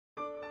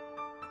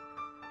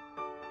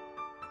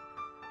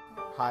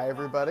Hi,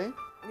 everybody.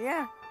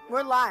 Yeah,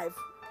 we're live.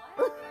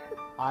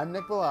 I'm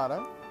Nick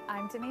Bellata.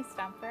 I'm Denise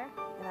Stumper.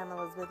 And I'm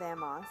Elizabeth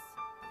Amos.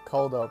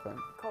 Cold Open.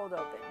 Cold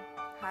open.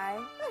 Hi.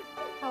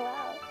 Hello.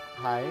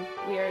 Hi.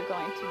 We are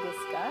going to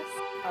discuss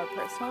our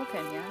personal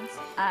opinions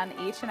on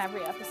each and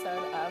every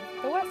episode of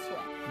The West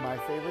Wing. My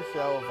favorite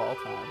show of all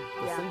time.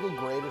 The Yeah. single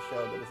greatest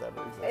show that has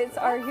ever existed. It's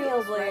feels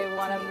arguably right to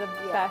one of me. the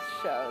Yeah. best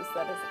shows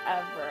that has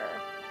ever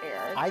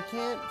aired. I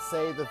can't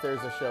say that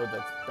there's a show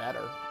that's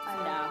better.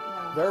 No.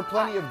 There are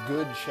plenty of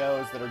good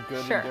shows that are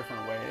good Sure. in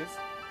different ways,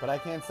 but I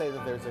can't say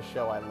that there's a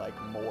show I like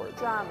more than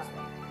Drama, this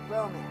one.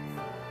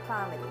 romance,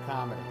 comedy,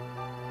 Comedy.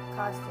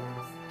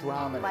 costumes,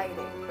 Drama.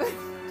 lighting.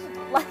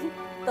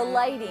 The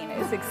lighting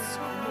is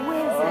exquisite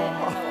in The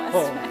West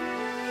Wing.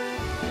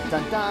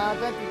 Dun, dun,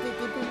 dun, dun, dun,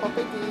 dun,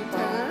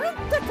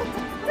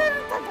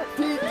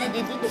 dun,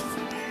 dun, dun.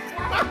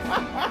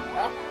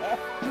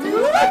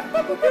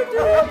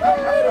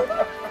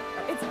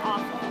 It's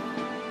awful.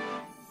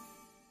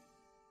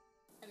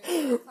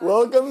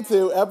 Welcome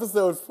to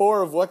episode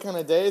 4 of What Kind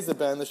of Day Has It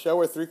Been? The show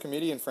where 3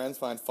 comedian friends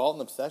find fault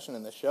and obsession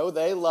in the show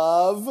they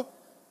love.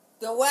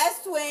 The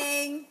West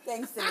Wing.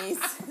 Thanks, Denise.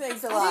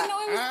 Thanks a lot. I didn't know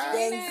I was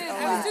doing Thanks it. a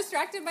I lot. was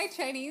distracted by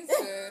Chinese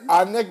food.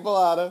 I'm Nick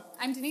Bellata.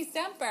 I'm Denise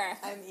Stumper.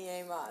 I'm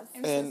E.A. Moss.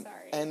 I'm And, so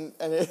sorry.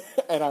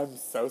 and I'm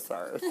so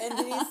sorry. And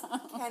Denise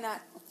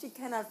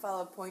cannot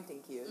follow pointing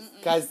cues.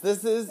 Guys,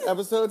 this is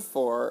episode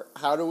 4.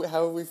 How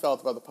have we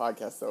felt about the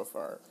podcast so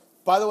far?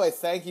 By the way,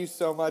 thank you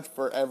so much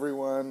for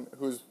everyone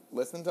who's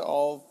listened to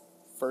all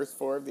first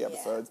 4 of the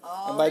episodes.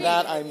 all And by three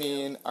that of I you.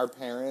 mean our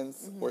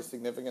parents or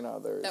significant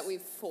others. That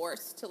we've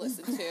forced to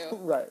listen to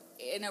Right.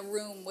 in a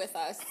room with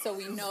us, so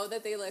we know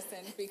that they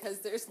listened because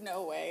there's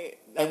no way.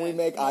 And we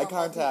make eye normal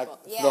contact people-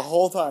 Yeah. the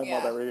whole time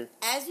Yeah. while they're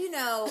As you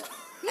know,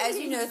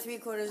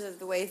 3/4 of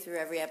the way through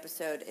every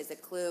episode is a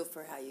clue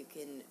for how you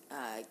can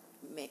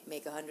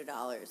make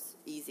 $100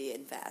 easy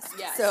and fast.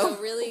 Yeah, So,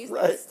 so really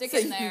Right. stick so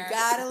in you there.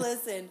 gotta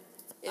listen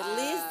at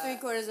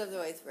least 3/4 of the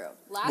way through.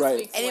 Last Right.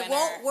 week's And winner. it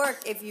won't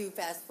work if you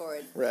fast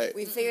forward. Right.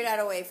 We figured out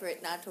a way for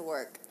it not to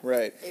work.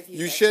 Right. If you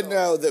You fast should forward.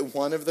 know that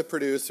one of the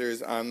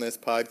producers on this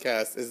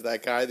podcast is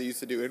that guy that used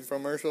to do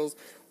infomercials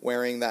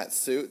wearing that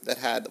suit that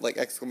had like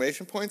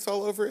exclamation points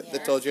all over it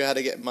that Yeah. told you how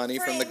to get money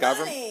from the Free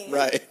government. money.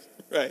 Right.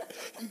 Right.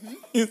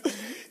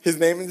 His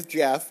name is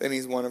Jeff, and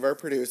he's one of our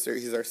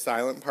producers. He's our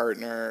silent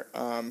partner.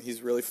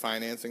 He's really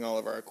financing all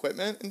of our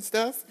equipment and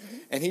stuff.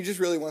 And he just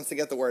really wants to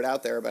get the word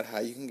out there about how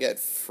you can get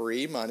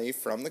free money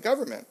from the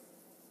government.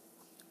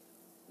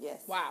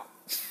 Yes. Wow.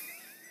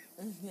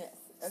 Yes.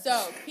 Okay.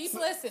 So keep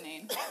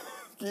listening.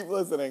 Keep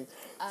listening.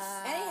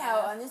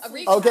 Anyhow, on this a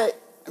week's- recap. Okay.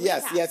 A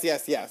Yes,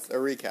 recap. yes. A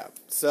recap.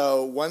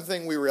 So one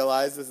thing we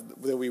realized is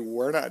that we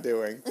were not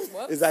doing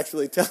Whoops. is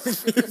actually telling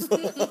people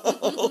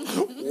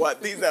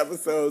what these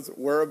episodes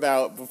were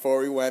about before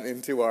we went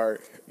into our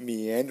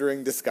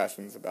meandering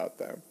discussions about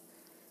them.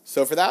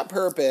 So for that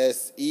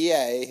purpose,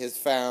 EA has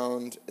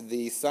found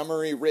the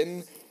summary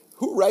written.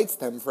 Who writes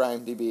them for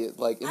IMDb?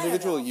 Like don't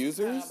individual know.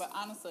 users? But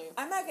honestly,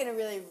 I'm not going to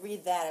really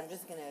read that. I'm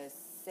just going to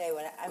say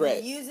what I'm Great.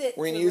 going to use it.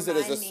 We're gonna to use it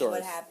as remind a me source.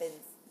 What happens?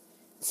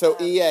 So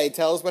EA,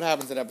 tell us what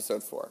happens in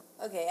episode 4.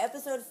 Okay,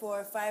 episode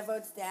 4, 5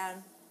 votes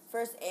down.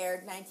 First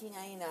aired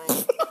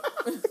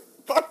 1999.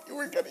 Fuck, you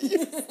were gonna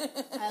use.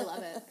 I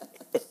love it.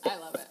 I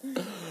love it.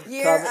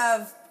 Year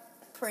of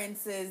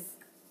Prince's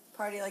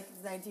Party Like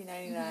It's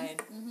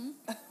 1999.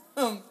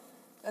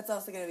 That's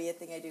also going to be a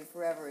thing I do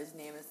forever, is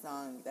name a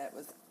song that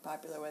was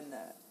popular when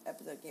the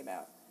episode came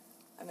out.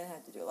 I'm going to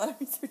have to do a lot of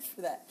research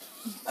for that.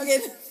 Okay.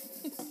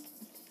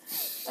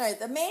 All right,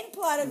 the main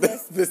plot of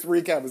this... This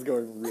recap is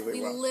going really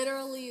We well.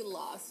 literally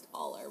lost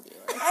all our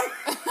viewers.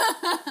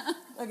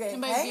 Okay,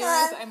 And by hang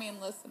viewers, on. I mean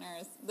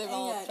listeners. They've Hang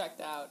all on.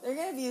 checked out. They're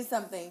going to view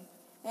something.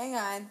 Hang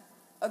on.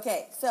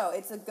 Okay, so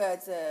it's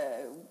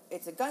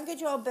a gun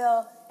control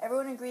bill.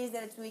 Everyone agrees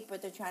that it's weak,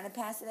 but they're trying to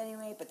pass it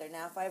anyway, but they're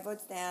now 5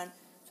 votes down.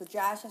 So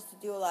Josh has to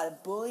do a lot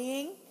of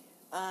bullying.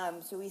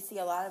 So we see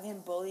a lot of him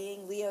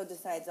bullying. Leo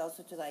decides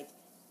also to, like,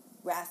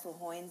 wrestle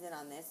Hoynes in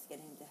on this, get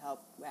him to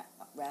help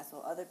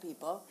wrestle other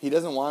people. He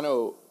doesn't want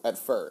to at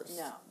first.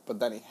 No. But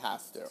then he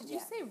has to. Did you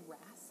Yeah. say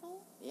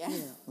wrestle? Yeah.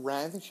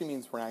 I think she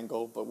means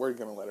wrangle, but we're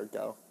gonna let her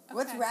go.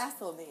 What's Okay.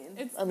 wrestle mean?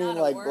 It's I mean, not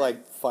a like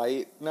word.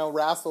 fight. No,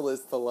 wrestle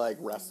is to like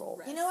wrestle.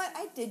 Right. You know what?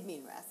 I did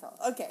mean wrestle.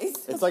 Okay.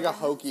 So It's like a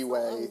hokey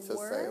way a to say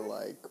word?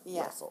 like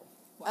Yeah. wrestle.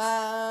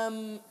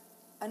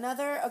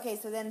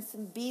 So then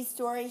some B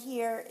story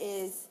here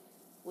is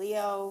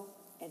Leo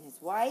and his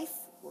wife.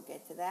 We'll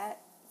get to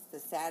that. It's the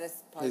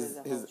saddest part of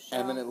the whole His show.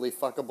 eminently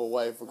fuckable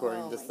wife,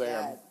 according to my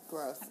Sam. God.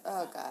 Gross.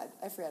 Oh, God.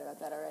 I forgot about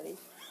that already.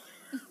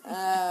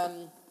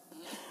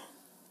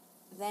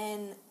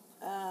 Then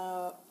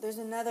there's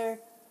another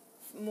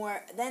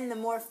then the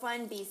more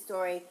fun B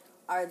story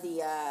are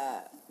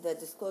the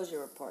disclosure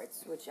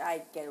reports, which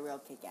I get a real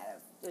kick out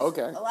of. There's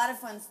Okay. a lot of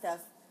fun stuff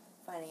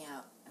finding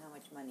out how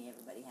much money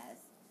everybody has.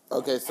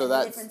 Okay, so and the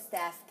that's different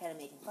staff kind of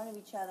making fun of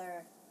each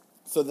other.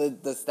 so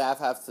the staff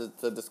has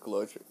to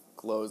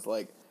disclose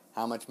like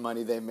how much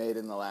money they made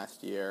in the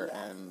last year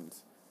Yeah. and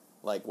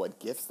like what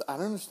gifts. I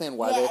don't understand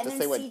why they have to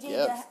say what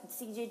gifts.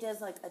 CJ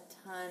does like a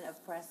ton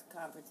of press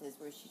conferences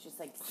where she's just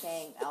like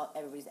saying out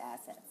everybody's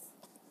assets,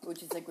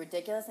 which is like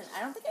ridiculous. And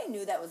I don't think I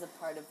knew that was a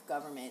part of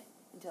government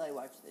until I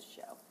watched this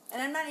show.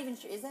 And I'm not even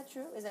sure. Is that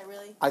true? Is that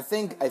really? I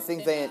think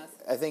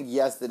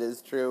yes, it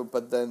is true.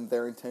 But then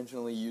they're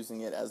intentionally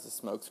using it as a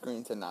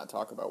smokescreen to not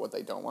talk about what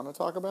they don't want to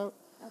talk about.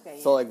 Okay.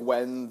 So like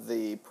when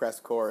the press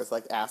corps is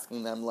like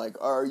asking them like,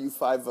 "Are you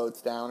 5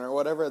 votes down or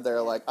whatever?"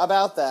 They're like,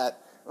 "About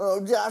that.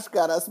 Oh, Josh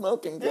got a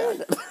smoking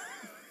jacket."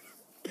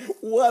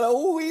 What a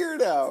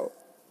weirdo.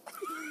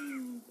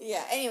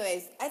 Yeah.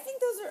 Anyways, I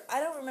think those are. I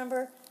don't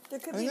remember. There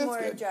could be more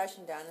good. Josh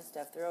and Donna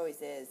stuff. There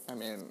always is. I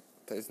mean,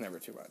 there's never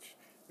too much.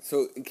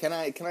 So can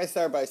I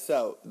start by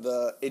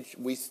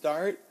we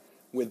start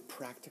with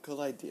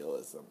practical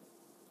idealism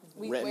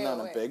written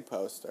on a big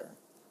poster.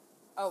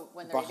 Oh,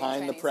 when they're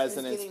behind the Chinese.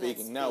 president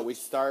speaking. No, we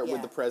start with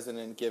Yeah. the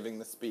president giving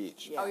the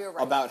speech. Yeah. Oh, you're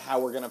right. About how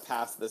we're going to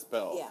pass this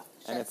bill. Yeah,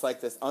 And sure. it's like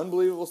this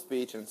unbelievable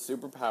speech and it's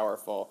super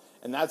powerful.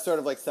 And that sort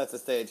of like sets the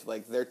stage.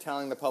 Like they're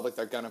telling the public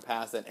they're going to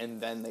pass it and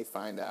then they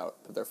find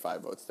out that they're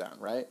 5 votes down,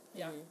 right?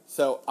 Yeah.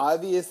 So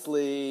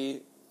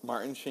obviously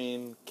Martin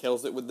Sheen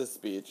kills it with this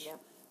speech. Yep.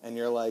 And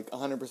you're like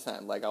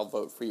 100%, like I'll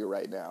vote for you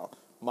right now.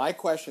 My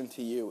question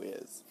to you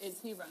is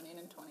he running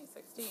in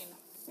 2016?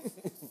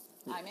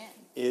 I'm in.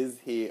 Is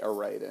he a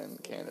write-in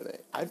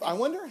candidate? I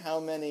wonder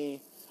how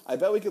many. I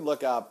bet we could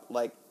look up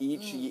like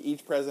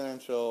each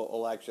presidential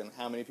election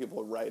how many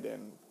people write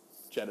in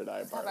Jedediah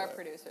Have Bartlett. our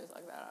producers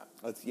look that up.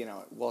 Let's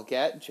we'll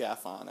get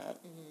Jeff on it.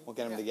 We'll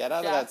get him to Yeah. get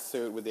out of Jeff. that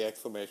suit with the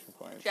exclamation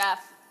point.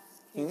 Jeff.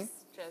 He's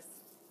just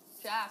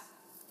Jeff.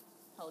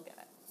 He'll get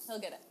it. He'll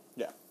get it.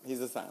 Yeah,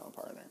 he's a silent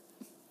partner.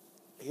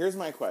 Here's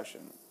my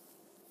question: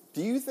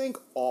 do you think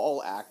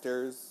all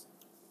actors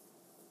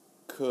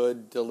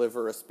could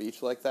deliver a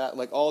speech like that?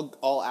 Like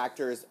all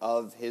actors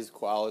of his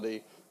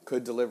quality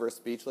could deliver a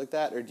speech like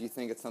that, or do you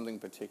think it's something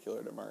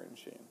particular to Martin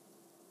Sheen?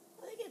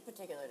 I think it's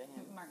particular to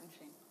him. Martin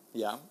Sheen.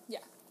 Yeah. Yeah.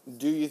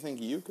 Do you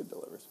think you could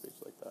deliver a speech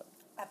like that?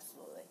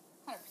 Absolutely.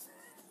 100%.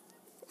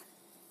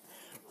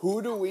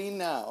 Who do we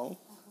know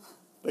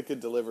that could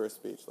deliver a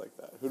speech like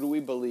that? Who do we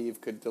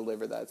believe could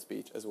deliver that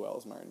speech as well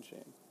as Martin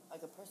Sheen?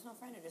 Like a personal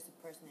friend or just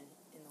a person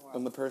in the world?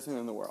 And the person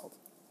in the world.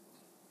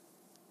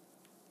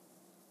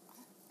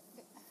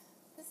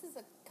 This is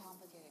a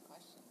complicated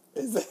question.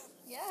 Is it?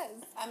 Yes.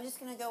 I'm just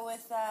going to go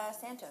with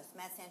Santos,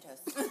 Matt Santos.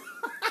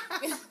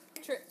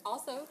 True.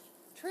 Also,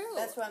 true.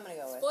 That's who I'm going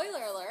to go with.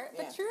 Spoiler alert,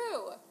 Yeah. but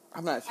true.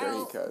 I'm not sure he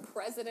Oh, could.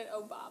 President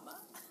Obama.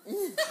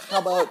 How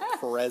about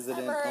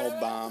President Never heard of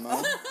it.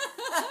 Obama?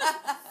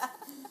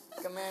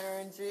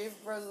 Commander-in-Chief,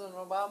 President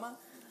Obama.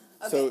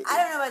 Okay, So- I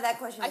don't know about that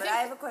question, I but think-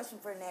 I have a question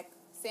for Nick.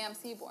 Sam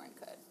Seaborn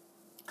could.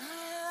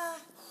 I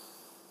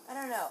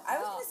don't know. I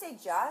was Oh. going to say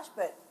Josh,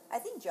 but I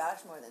think Josh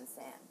more than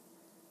Sam.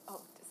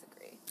 Oh,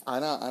 disagree. I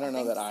don't know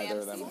think that Sam either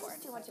of them. He's Seaborn.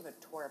 just too much of a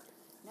twerp.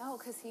 No,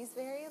 because he's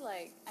very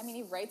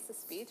he writes the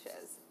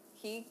speeches.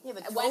 Yeah,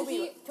 but when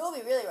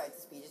Toby really writes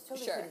the speeches.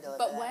 Toby sure, couldn't deliver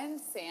but that. when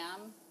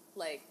Sam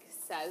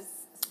says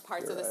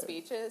parts You're of the right.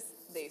 speeches,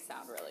 they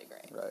sound really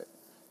great. Right.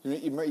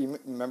 You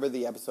remember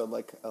the episode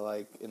like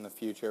in the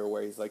future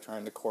where he's like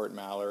trying to court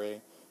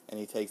Mallory and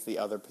he takes the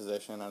other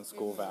position on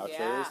school vouchers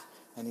Yeah.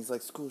 and he's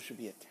like, school should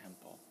be a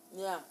temple.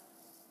 Yeah.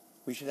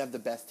 We should have the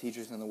best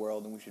teachers in the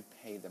world and we should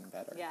pay them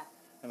better. Yeah.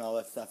 And all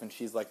that stuff, and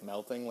she's like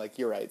melting. Like,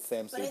 you're right,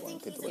 Sam But I Seaborn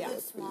think could he's a deliver good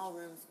a speech. small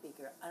room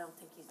speaker. I don't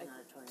think he's an Like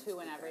auditorium two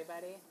and speaker.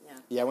 everybody. Yeah.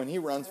 Yeah, when he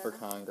runs for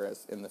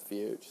Congress in the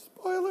future.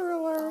 Spoiler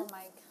alert. Oh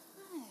my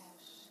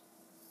gosh.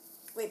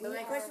 Wait, but We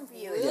my are question for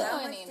you is, how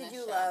much ruining did this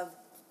you show. love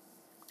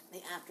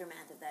the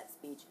aftermath of that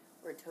speech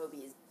where Toby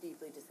is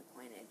deeply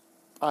disappointed?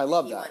 I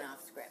love He that. went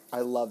off script. I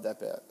love that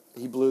bit.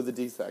 He blew the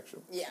D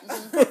section. Yeah.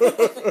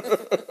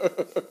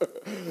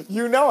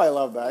 You know I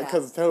love that Yeah.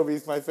 because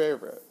Toby's my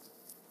favorite.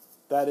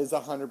 That is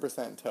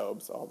 100%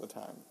 Tobes all the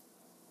time.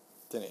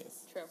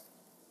 Denise. True.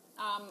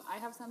 I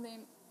have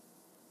something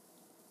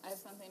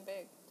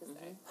big to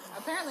say.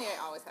 Apparently, I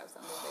always have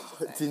something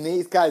big to say.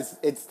 Denise, guys,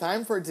 it's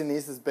time for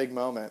Denise's big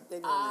moment.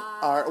 Big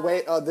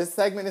moment. This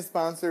segment is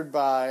sponsored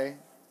by...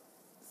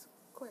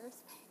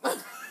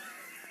 Squarespace.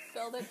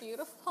 Build it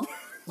beautiful.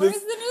 Where's the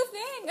new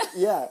thing?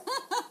 Yeah,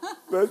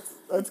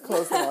 that's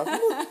close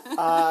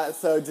enough.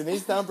 So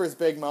Denise Dumper's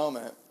big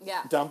moment.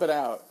 Yeah. Dump it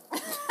out.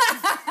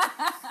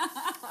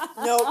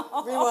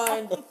 Nope.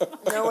 Rewind.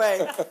 No way.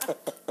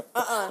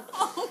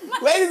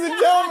 Ladies and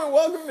gentlemen,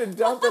 welcome to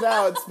Dump It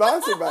Out,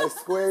 sponsored by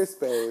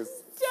Squarespace.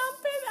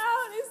 Dump it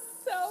out is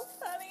so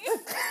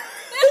funny.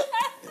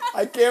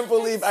 I can't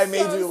believe I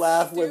made So you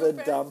laugh with a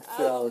stupid. dump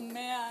Oh, joke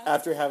man.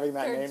 after having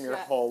that They're name your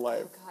ju- whole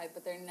life. Oh, God,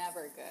 but they're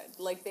never good.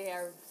 Like, they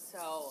are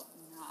so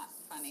not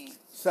funny.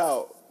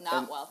 So,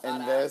 Not well thought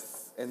in out.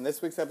 in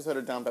this week's episode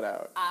of Dump It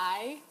Out,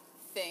 I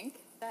think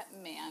that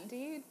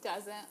Mandy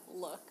doesn't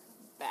look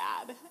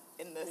bad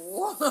in this scene.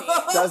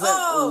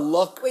 doesn't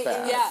look Wait, in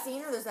bad. this Yeah.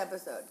 scene or this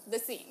episode? The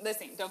scene,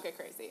 don't get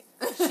crazy.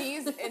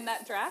 She's in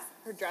that dress.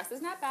 Her dress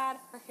is not bad.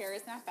 Her hair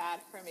is not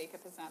bad. Her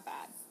makeup is not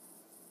bad.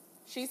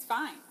 She's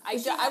fine.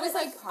 Does she I have was it,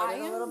 like, like, I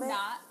parted a little am bit?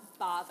 not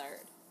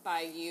bothered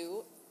by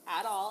you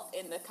at all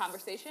in the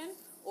conversation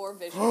or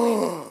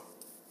visually.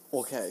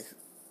 Okay,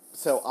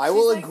 so I She's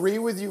will like- agree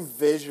with you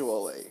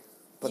visually,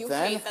 but You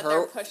then hate that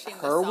they're her, pushing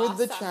the her with sauce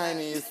the on the-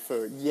 Chinese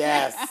food.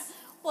 Yes.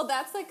 Well,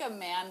 that's like a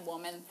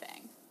man-woman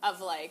thing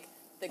of like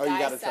the Oh, you guy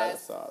gotta says, try the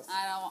sauce.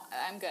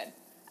 I'm good.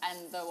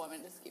 And the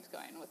woman just keeps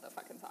going with the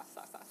fucking sauce.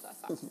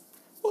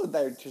 Well,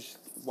 they just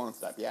won't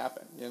stop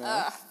yapping, you know?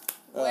 Ugh.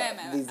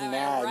 Women, these am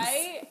nags. I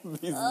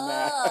right? These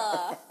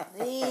nags.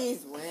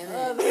 These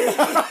women.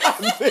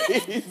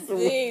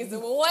 These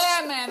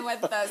women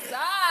with the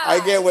sauce.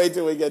 I can't wait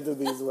till we get to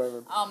these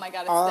women. Oh my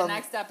god, it's the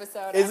next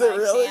episode. is and it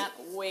really? I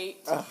can't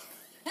wait.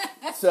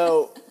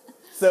 So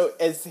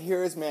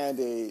here's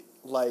Mandy,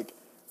 like,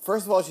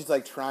 first of all, she's,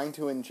 like, trying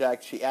to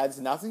inject. She adds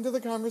nothing to the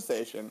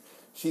conversation.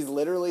 She's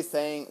literally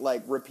saying,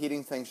 like,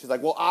 repeating things. She's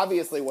like, well,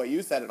 obviously what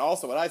you said and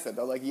also what I said.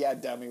 They're like, yeah,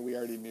 dummy, we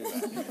already knew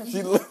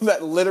that.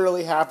 That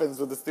literally happens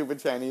with the stupid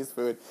Chinese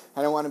food.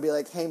 And I want to be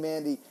like, hey,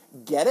 Mandy,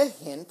 get a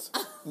hint.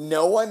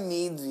 No one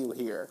needs you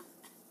here.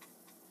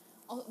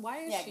 Oh,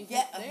 why is Yeah, she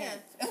get a there?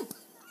 hint.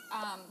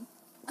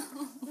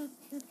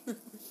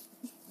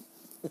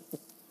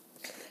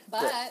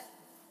 But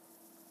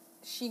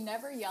she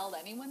never yelled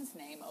anyone's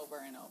name over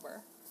and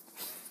over.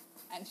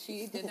 And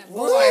she didn't have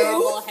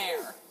terrible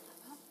hair.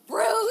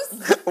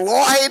 Bruce!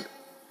 Lloyd!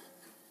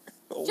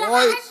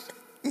 Josh!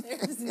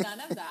 There's none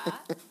of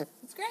that.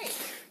 It's great.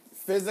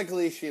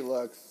 Physically, she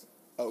looks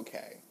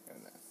okay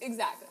in this.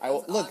 Exactly. I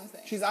will, That's all look, I'm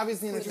saying. she's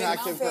obviously an With the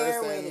attractive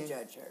Fair person. way to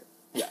judge her.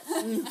 Yes.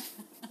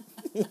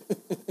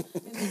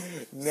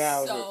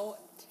 Now, so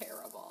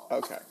terrible.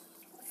 okay,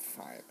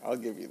 fine, I'll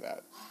give you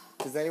that.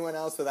 Does anyone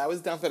else? So that was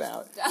Dump It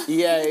Out.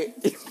 EA,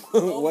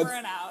 Over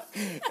and out.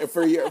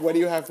 what do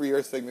you have for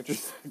your signature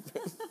segment?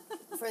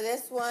 For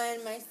this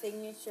one, my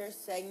signature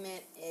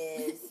segment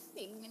is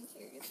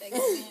Signature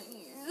segment.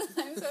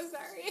 I'm so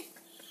sorry.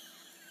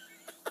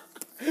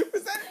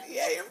 Was that an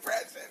EA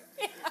impression?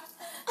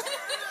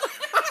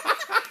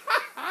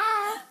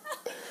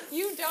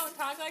 You don't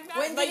talk like that,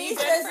 when but you Denise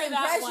did does for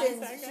that 1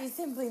 impressions, second. she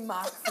simply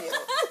mocks you.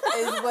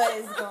 Is what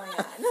is going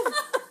on.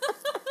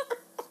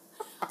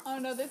 Oh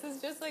no, this is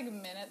just like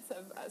minutes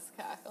of us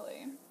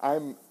cackling.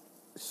 I'm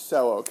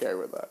so okay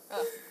with that.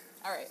 Ugh.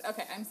 All right,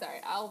 okay, I'm sorry.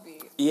 I'll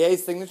be.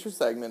 EA's signature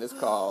segment is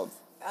called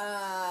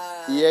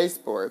Uh, EA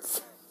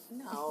Sports.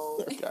 no.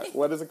 Okay,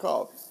 what is it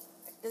called?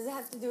 Does it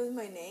have to do with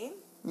my name?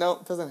 No,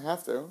 it doesn't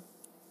have to.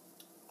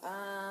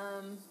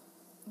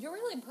 You're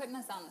really putting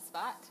us on the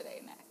spot today,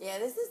 Nick. Yeah,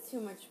 this is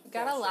too much.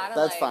 Got a pressure. lot of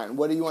That's like, fine.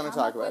 What do you want to come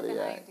talk up about, with EA?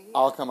 an idea.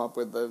 I'll come up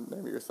with the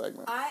name of your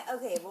segment.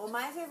 Okay, well,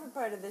 my favorite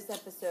part of this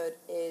episode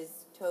is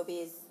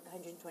Toby's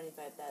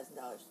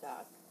 $125,000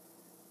 stock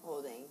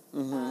holding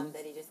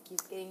that he just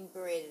keeps getting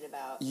berated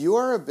about. You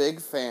are a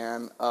big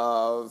fan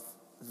of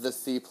the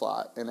C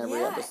plot in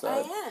every episode. I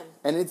am.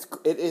 And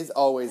it is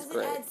always Because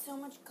great. it adds so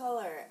much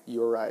color,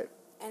 You're right.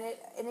 and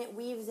it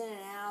weaves in and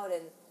out.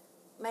 And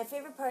my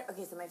favorite part.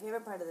 Okay, so my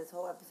favorite part of this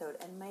whole episode,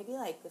 and maybe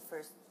like the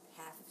first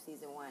half of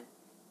season 1,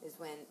 is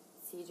when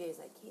CJ is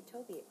like, "Hey,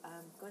 Toby,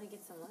 I'm going to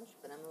get some lunch,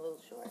 but I'm a little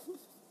short.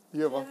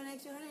 You have I have an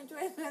extra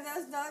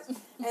 $125,000." And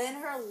then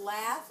her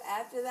laugh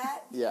after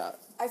that. yeah.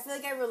 I feel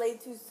like I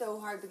relate to so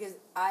hard because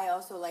I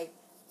also like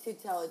to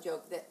tell a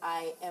joke that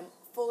I am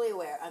fully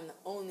aware I'm the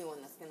only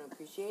one that's going to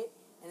appreciate,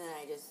 and then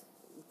I just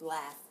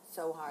laugh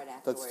so hard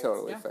afterwards. That's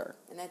totally Yeah. fair.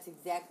 And that's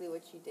exactly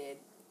what she did.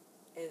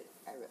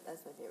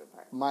 That's my favorite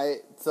part.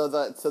 So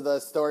the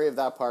story of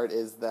that part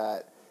is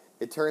that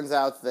it turns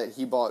out that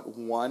he bought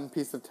one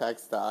piece of tech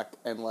stock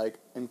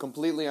and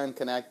completely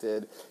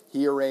unconnected,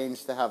 he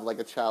arranged to have like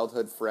a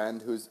childhood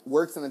friend who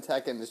works in the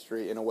tech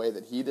industry in a way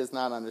that he does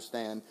not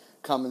understand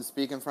come and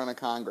speak in front of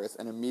Congress,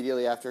 and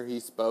immediately after he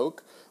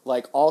spoke,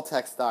 like all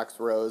tech stocks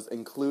rose,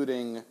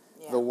 including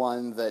the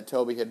one that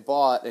Toby had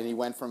bought, and he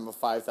went from a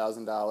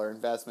 $5,000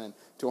 investment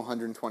to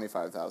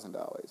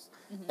 $125,000.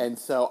 And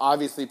so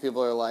obviously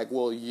people are like,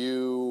 well,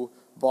 you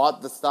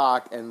bought the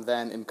stock and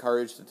then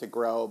encouraged it to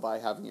grow by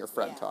having your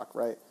friend talk,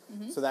 right?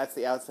 So that's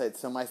the outside.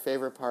 So my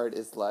favorite part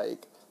is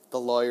like the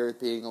lawyer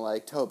being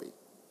like, Toby,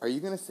 are you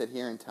going to sit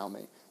here and tell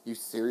me you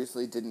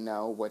seriously didn't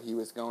know what he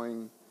was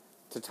going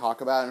to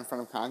talk about in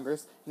front of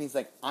Congress? And he's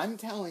like, I'm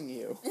telling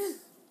you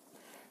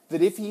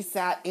that if he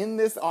sat in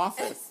this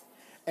office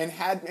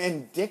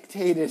and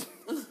dictated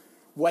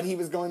what he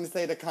was going to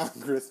say to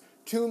Congress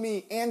to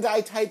me, and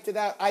I typed it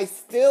out, I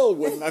still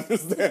wouldn't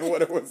understand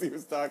what it was he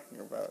was talking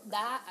about.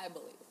 That I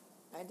believe.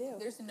 I do.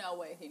 There's no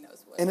way he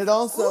knows what. And it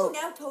also... Ooh,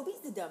 now Toby's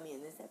the dummy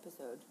in this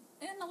episode.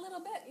 In a little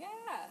bit, yeah.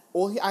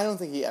 Well, I don't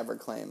think he ever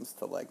claims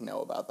to,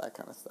 know about that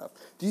kind of stuff.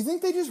 Do you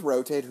think they just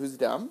rotate who's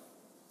dumb?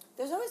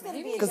 There's always going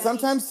to be a Because dummy.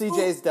 sometimes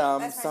CJ's Ooh,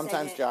 dumb, that's my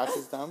sometimes segment. Josh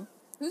is dumb.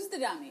 Who's the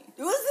dummy?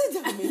 Who's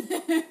the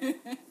dummy?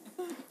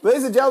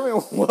 Ladies and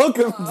gentlemen,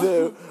 welcome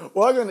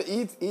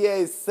to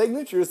EA's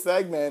signature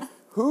segment,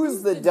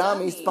 Who's the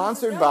Dummy, Dummy?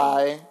 sponsored Who's the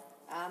by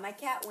My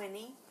cat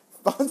Winnie.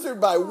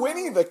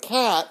 Winnie the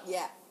Cat.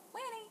 Yeah.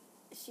 Winnie.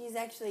 She's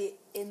actually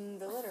in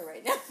the litter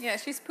right now. Yeah,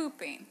 she's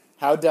pooping.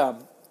 How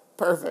dumb.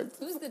 Perfect.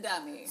 Who's the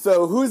dummy?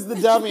 So who's the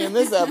dummy in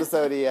this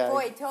episode, EA?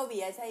 Boy,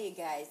 Toby, I tell you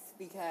guys,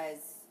 because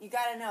you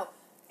gotta know.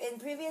 In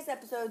previous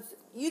episodes,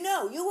 you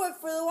work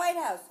for the White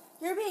House.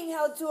 You're being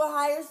held to a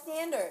higher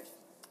standard.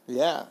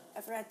 Yeah.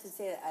 I forgot to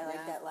say that. I like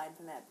Yeah. that line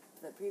from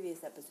the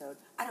previous episode.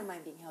 I don't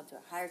mind being held to a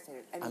higher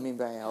standard. I mean,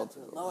 by held to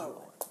a lower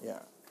one. Yeah.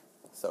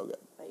 So good.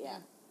 But yeah.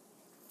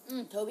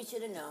 Toby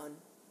should have known.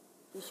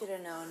 He should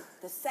have known.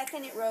 The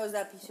second it rose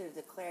up, he should have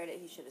declared it.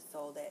 He should have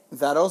sold it.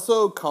 That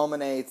also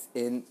culminates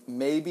in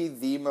maybe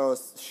the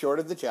most, short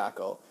of the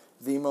Jackal,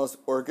 the most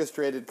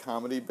orchestrated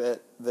comedy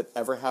bit that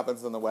ever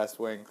happens in the West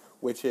Wing,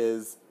 which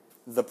is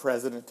the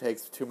president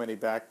takes too many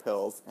back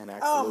pills and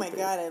acts Oh my loopy.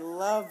 God, I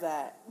love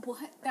that.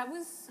 What? That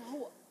was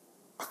so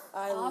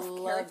I off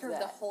love character of the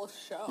that. whole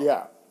show.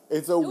 Yeah.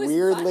 It's a was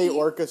weirdly funny.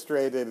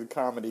 orchestrated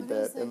comedy But it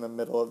was bit in like- the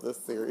middle of this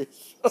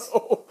series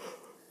show.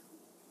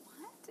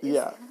 What is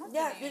Yeah. happening?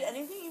 Yeah, did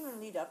anything even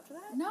lead up to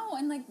that? No,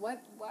 and like, why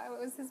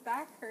was his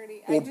back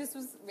hurting? Well- I just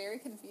was very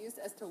confused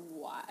as to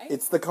why.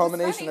 It's the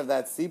culmination funny. of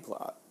that C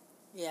plot.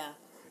 Yeah.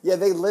 Yeah,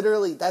 they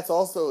literally, that's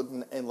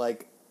also in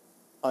like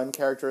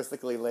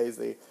uncharacteristically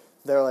lazy.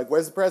 They're like,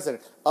 where's the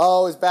president?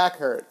 Oh, his back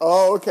hurt.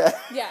 Oh, okay.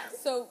 Yeah,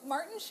 so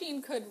Martin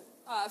Sheen could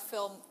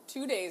film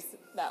 2 days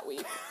that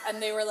week,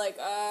 and they were like,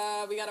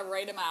 we gotta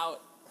write him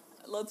out.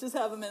 Let's just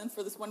have him in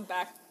for this one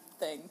back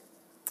thing.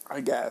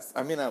 I guess.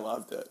 I mean, I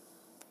loved it.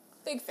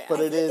 Big fan. But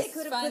it is- They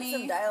could have put funny.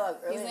 some dialogue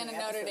early He's in in a the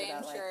Notre episode Dame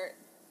about, like, shirt.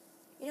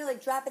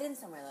 like drop it in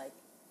somewhere, like,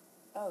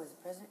 oh, is the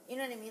president? You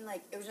know what I mean?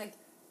 Like, it was like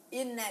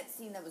in that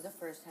scene that was the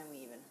first time we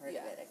even heard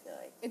Yeah. of it. I feel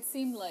like. It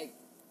seemed like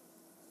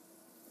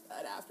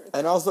an afterthought.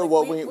 And also, Like,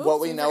 what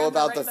whoops, we know forgot to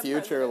about write the the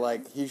future, president.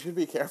 like, he should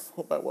be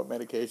careful about what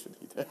medication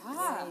he takes. Yeah,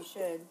 Yeah. you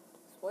should.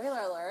 Spoiler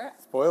alert.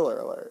 Spoiler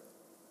alert.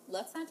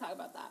 Let's not talk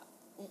about that.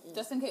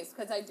 Just in case,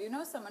 because I do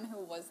know someone who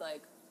was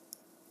like,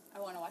 I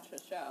want to watch the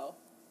show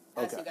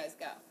as Okay. you guys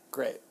go.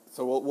 Great.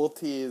 So we'll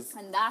tease.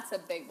 And that's a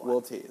big one.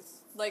 We'll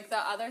tease. Like the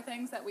other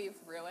things that we've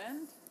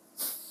ruined.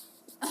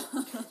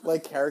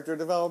 Like character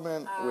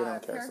development, we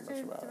don't care so character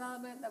much about.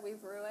 development that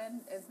we've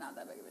ruined is not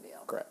that big of a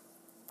deal. Great.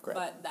 Great.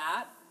 But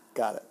that,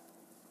 Got it.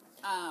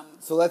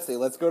 So let's see.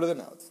 Let's go to the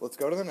notes.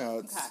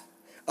 Okay.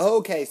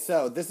 Okay,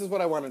 so this is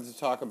what I wanted to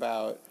talk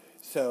about.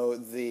 So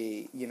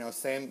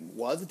Sam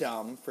was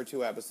dumb for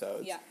 2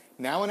 episodes. Yeah.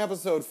 Now in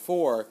episode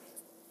 4,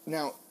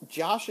 now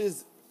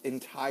Josh's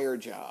entire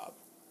job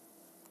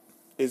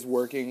is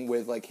working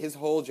with, like, his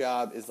whole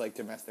job is like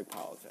domestic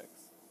politics.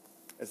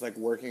 It's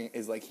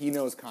like he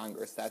knows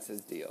Congress, that's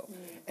his deal.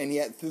 And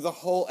yet through the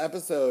whole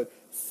episode,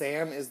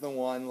 Sam is the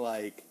one,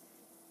 like,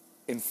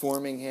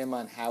 informing him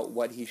on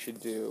what he should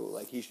do.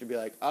 Like, he should be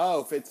like,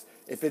 oh,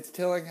 if it's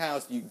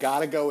Tillinghast, you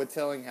gotta go with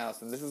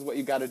Tillinghast, and this is what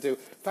you gotta do.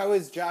 If I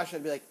was Josh,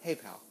 I'd be like, hey,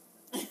 pal,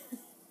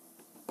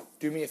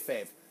 do me a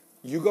favor.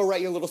 You go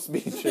write your little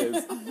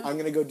speeches. I'm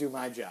gonna go do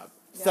my job.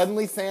 Yeah.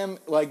 Suddenly, Sam,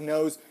 like,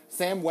 knows.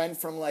 Sam went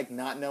from, like,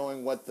 not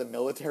knowing what the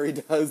military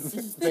does,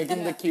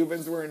 thinking the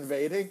Cubans were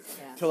invading,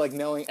 Yeah. to, like,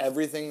 knowing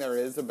everything there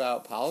is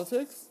about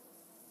politics.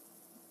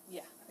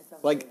 yeah.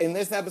 Like, in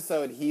this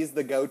episode, he's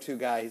the go-to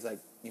guy. He's like,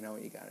 you know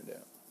what you gotta do.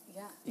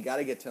 Yeah. You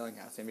gotta get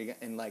Tillinghast.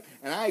 And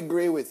I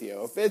agree with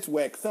you. If it's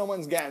Wick,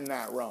 someone's getting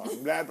that wrong.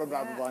 Blah, blah,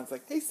 blah, blah, blah. It's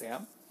like, hey,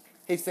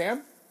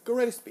 Sam, go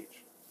write a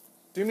speech.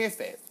 Do me a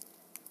favor.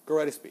 Go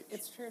write a speech.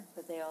 It's true.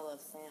 But they all love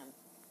Sam.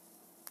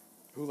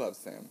 Who loves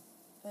Sam?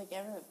 Like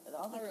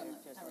all the Everyone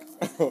characters.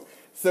 loves- love everyone Sam.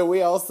 So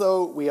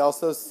we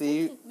also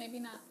see... Maybe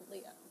not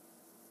Leo.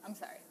 I'm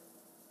sorry.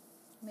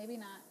 Maybe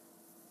not.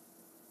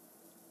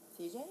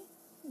 CJ?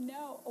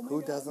 No. Oh my Who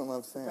God. doesn't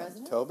love Sam?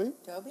 President? Toby?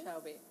 Toby?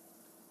 Toby.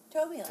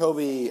 Toby. Loves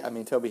Toby, Sam. I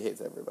mean, Toby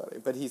hates everybody,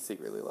 but he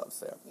secretly loves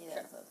Sam. He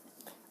does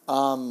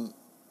love Sam.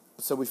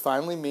 So we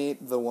finally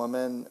meet the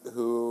woman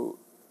who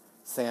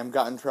Sam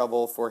got in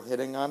trouble for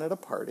hitting on at a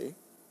party.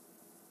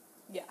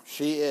 Yeah.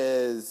 She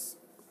is,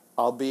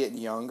 albeit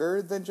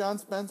younger than John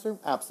Spencer,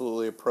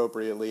 absolutely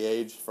appropriately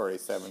aged for a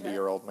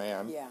 70-year-old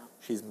man. Yeah.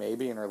 She's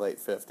maybe in her late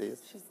 50s.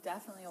 She's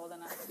definitely old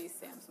enough to be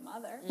Sam's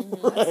mother.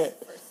 Right.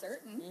 That's for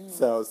certain.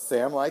 So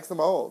Sam likes them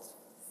old.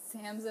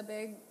 Sam's a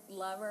big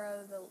lover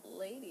of the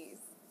ladies.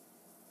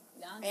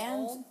 Young,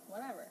 And- old,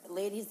 whatever.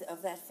 Ladies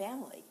of that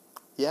family.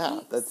 Yeah,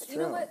 He- that's You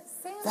true. know what?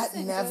 Sam That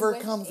isn't never good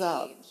with comes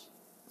up. age.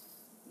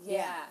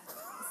 Yeah.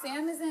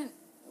 Sam isn't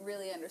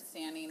really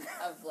understanding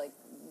of, like,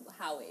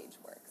 how age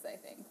works, I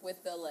think.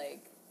 With the,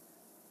 like,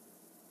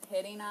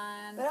 hitting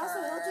on But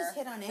also, he'll her. just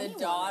hit on The anyone.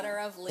 daughter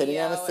of Leo Hitting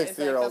on a is, like,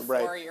 60-year-old, a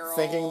right? 4-year-old.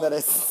 Thinking that a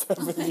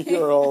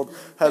 70-year-old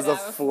has Could a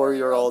have a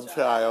 4-year-old 4-year-old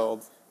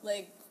child.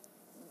 Like,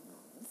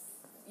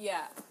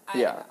 yeah.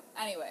 Yeah.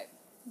 Anyway,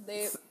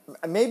 they...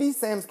 Maybe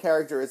Sam's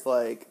character is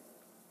like,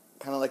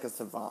 kind of like a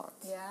savant.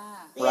 Yeah.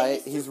 Yeah,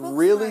 Right? too He's book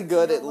really smart to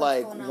good know at, what's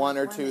like, going on one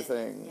or with two women.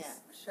 things.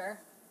 Sure.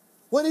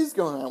 What is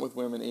going on with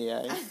women, EA?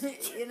 Yeah.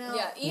 You know.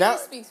 Yeah, EA Now-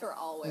 speaks for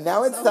all women.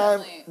 Now it's so time.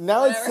 definitely,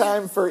 Now it's whatever.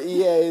 time for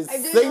EA's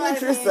I'm doing a lot of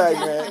signature hand gestures. I'm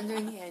segment.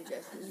 doing hand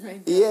gestures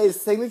right now.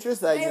 EA's signature I have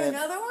segment.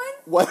 another one?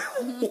 What?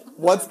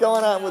 What's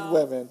going on with No.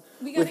 women?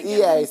 We gotta With give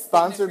them EA,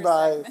 sponsored signature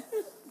by.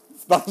 segment.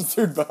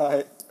 Sponsored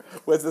by.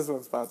 What's this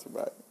one sponsored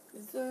by?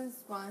 This So it's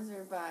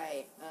sponsored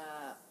by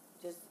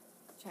just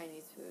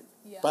Chinese food.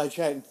 Yeah. By the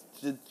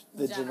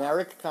General.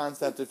 generic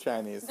concept of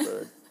Chinese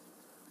food.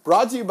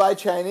 Brought to you by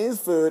Chinese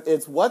food.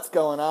 It's what's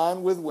going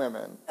on with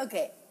women.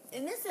 Okay,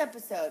 in this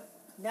episode,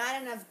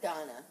 not enough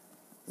Donna.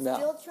 No.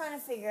 Still trying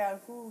to figure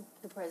out who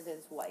the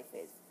president's wife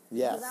is.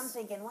 Yes. Because I'm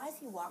thinking, why is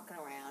he walking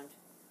around?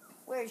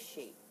 Where is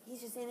she?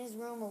 He's just in his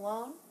room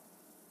alone.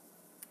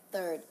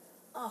 Third,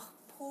 oh,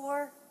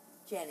 poor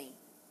Jenny.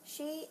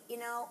 She,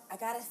 I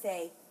gotta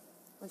say,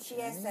 when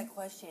she asked that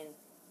question,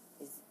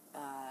 is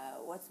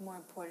what's more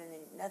important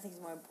than, nothing's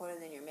more important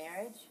than your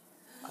marriage?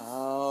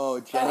 Oh,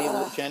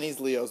 Jenny's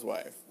Leo's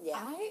wife.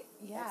 Yeah.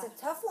 That's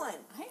a tough one.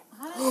 I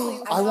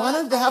honestly. I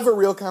wanted to have a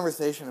real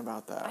conversation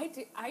about that.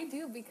 I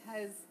do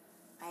because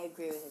I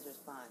agree with his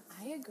response.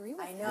 I agree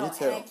with I him. know, Me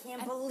too. and I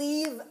can't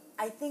believe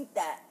I think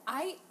that.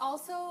 I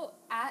also,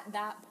 at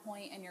that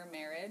point in your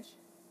marriage,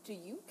 do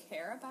you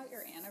care about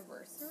your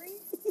anniversary?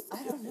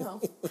 I don't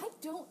know. I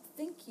don't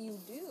think you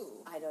do.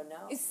 I don't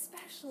know.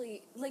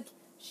 Especially,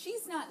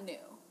 she's not new.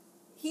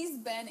 He's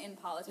been in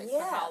politics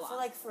Yeah, for how long? for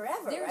like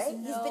forever, There's right?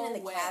 He's been in the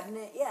no way.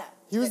 cabinet, yeah.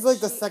 He was that like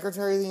the she-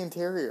 Secretary of the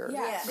Interior.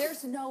 Yeah, Yeah.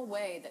 there's no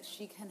way that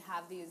she can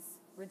have these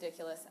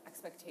ridiculous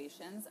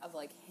expectations of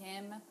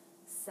him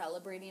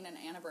celebrating an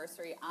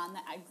anniversary on the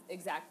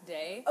exact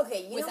day.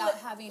 Okay, you know without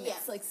what? having Yeah.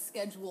 it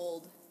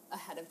scheduled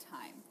ahead of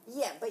time.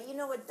 Yeah, but you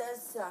know what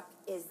does suck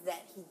is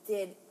that he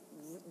did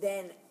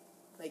then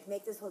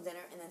make this whole dinner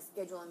and then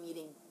schedule a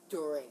meeting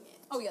during it.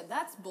 Oh yeah,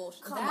 that's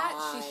bullshit. Come that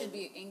on. she should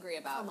be angry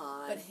about. Come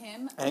on. But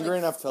him Angry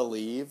enough to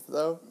leave,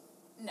 though?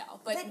 No,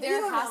 but But you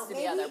there don't has know, to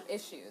be maybe- other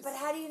issues. But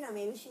how do you know?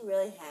 Maybe she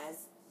really has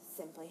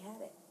simply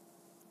had it.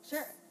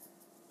 Sure.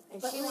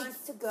 And But, she like-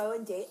 wants to go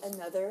and date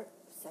another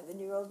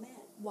 7-year-old man.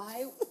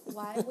 Why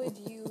would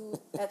you?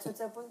 That's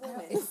what's up with I don't-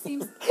 women. it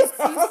seems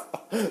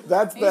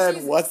That's maybe been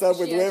she's- What's Up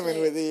with she Women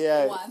actually with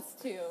EA. wants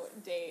to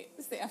date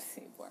Sam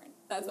Seaborn.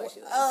 That's why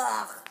she.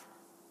 Ugh.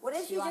 What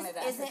if She she wanted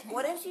just to isn't? entertain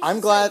What him. if she's I'm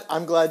just glad. like-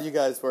 I'm glad you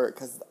guys were,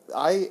 because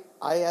I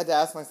had to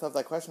ask myself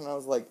that question. And I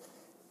was like,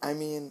 I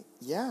mean,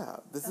 yeah,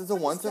 this That's is a what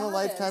his once in a job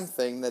lifetime is.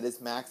 thing that is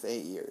max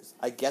 8 years.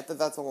 I get that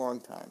that's a long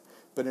time,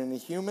 but in a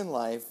human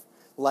life,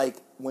 like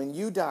when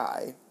you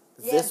die,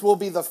 Yeah. this will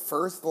be the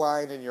first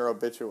line in your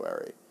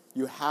obituary.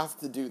 You have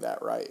to do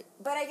that right.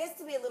 But I guess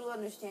to be a little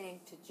understanding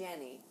to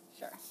Jenny,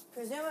 Sure.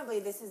 presumably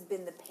this has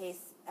been the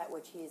pace at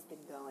which he has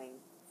been going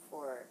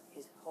for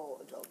his whole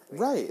adult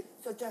career. Right.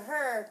 So to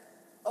her,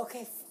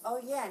 okay,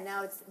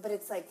 now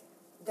it's like,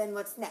 then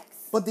what's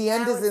next? But the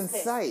end Now is it's in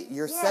this. sight.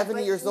 You're Yeah, 7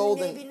 but years old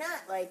maybe and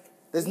not. Like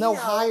there's we no know-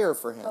 hire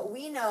for him. But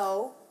we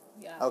know.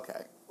 Yeah.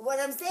 Okay. What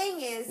I'm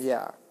saying is,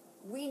 Yeah.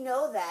 we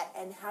know that,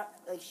 and how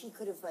she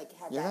could have had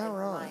You're that not in her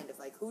wrong. mind of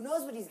who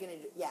knows what he's gonna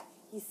do. Yeah,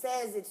 he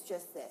says it's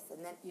just this,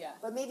 and then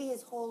but maybe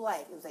his whole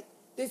life it was like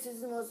this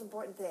is the most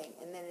important thing,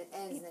 and then it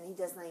ends, and then he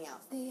does nothing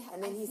else,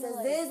 and then he says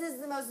this is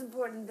the most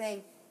important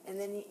thing, and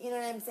then you know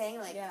what I'm saying?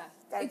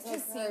 That it takes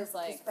just her seems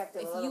like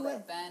perspective if a little you bit.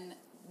 have been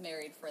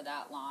married for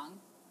that long,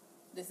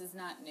 this is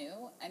not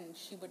new, and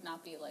she would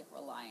not be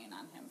relying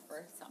on him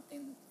for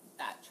something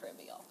that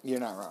trivial. You're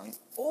not wrong.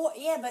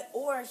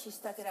 Or she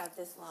stuck it out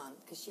this long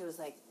because she was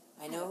like,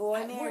 I know who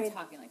I We're married.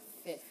 talking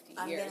 50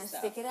 I'm years. gonna though.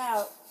 stick it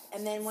out.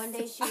 And then one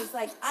day she was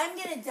like, I'm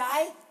gonna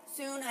die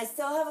soon. I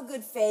still have a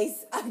good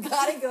face. I've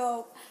gotta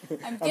go.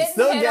 I'm getting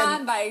still hit getting-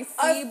 on by A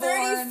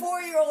Seaborn.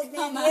 34-year-old man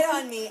Come hit on.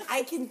 on me.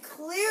 I can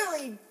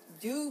clearly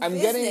do I'm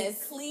getting-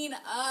 business. Clean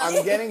up.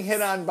 I'm getting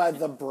hit on by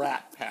the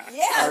Brat Pack.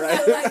 Yeah, All right.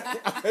 so,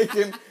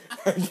 like-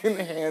 I can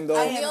handle.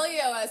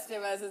 Emilio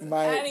Estevez is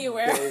My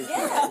anywhere days.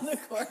 around the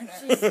corner.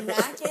 She's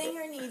not getting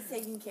her needs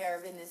taken care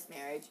of in this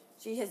marriage.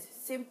 She has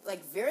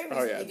very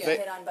Oh, recently yeah. got They-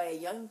 hit on by a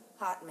young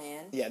hot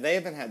man. Yeah, they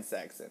haven't had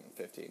sex in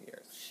 15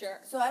 years. Sure.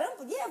 So I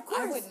don't. Yeah, of course.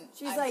 I wouldn't.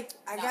 She's I'm like,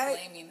 I not gotta,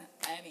 blaming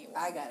anyone.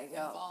 I gotta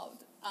go.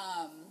 Involved.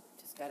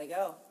 just gotta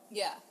go.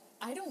 Yeah.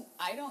 I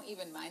don't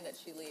even mind that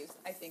she leaves.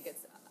 I think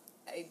it's.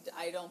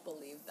 I don't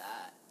believe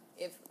that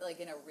if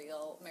in a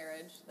real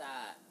marriage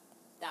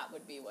that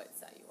would be what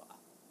set you off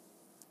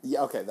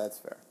Yeah, okay, that's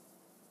fair.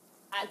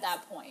 at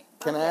that point.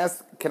 Can I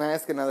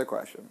ask another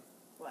question?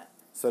 What?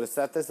 So to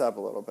set this up a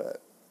little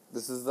bit,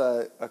 this is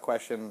a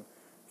question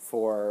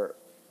for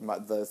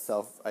the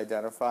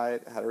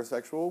self-identified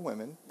heterosexual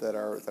women that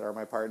are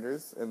my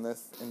partners in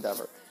this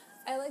endeavor.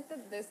 I like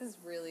that this is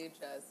really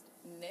just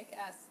Nick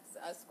asks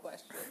us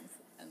questions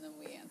and then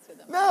we answer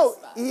them. No, on the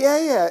spot.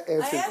 yeah, I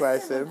answer asked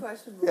question. him a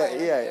question Yeah,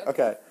 before. yeah,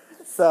 okay.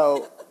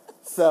 So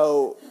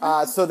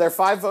they're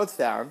 5 votes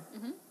down,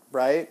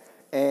 right?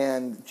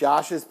 And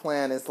Josh's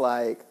plan is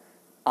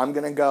I'm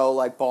gonna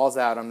go balls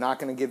out. I'm not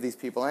gonna give these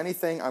people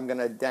anything. I'm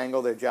gonna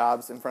dangle their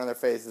jobs in front of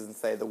their faces and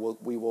say that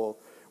we will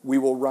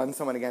run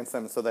someone against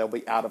them so they'll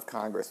be out of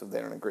Congress if they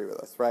don't agree with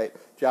us, right?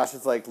 Josh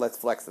is like, let's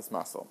flex this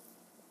muscle.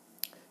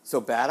 So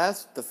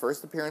the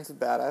first appearance of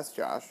Badass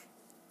Josh,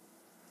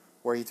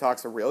 where he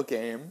talks a real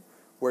game,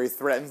 where he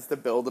threatens to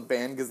build a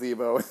band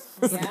gazebo in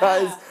this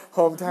guy's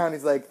hometown.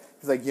 He's like,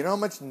 you know how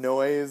much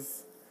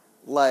noise,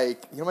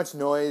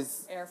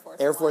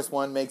 Air Force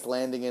One makes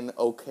landing in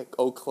Eau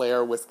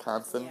Claire,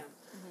 Wisconsin? Yeah.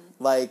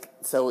 Like,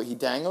 so he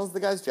dangles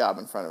the guy's job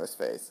in front of his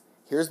face.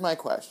 Here's my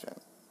question.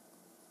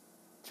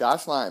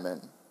 Josh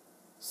Lyman,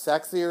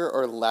 sexier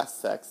or less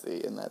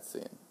sexy in that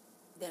scene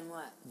Then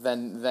what?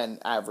 than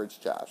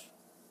average Josh?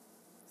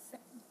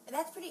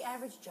 That's pretty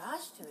average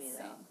Josh to me,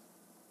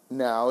 though.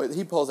 No,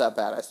 he pulls out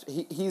badass.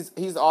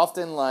 He's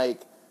often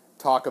like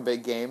talk a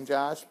big game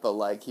Josh, but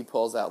like he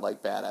pulls out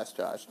like badass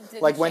Josh.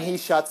 Didn't Like when he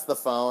change. shuts the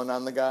phone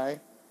on the guy,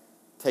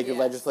 take your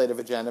Yeah. legislative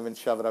agenda and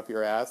shove it up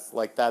your ass.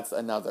 Like that's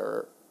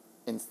another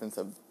instance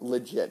of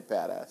legit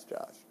badass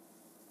Josh.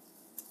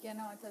 Yeah,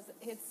 no, it doesn't.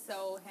 It's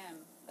so him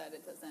that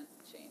it doesn't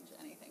change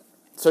anything for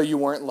me. So you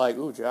weren't like,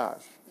 ooh,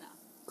 Josh. No.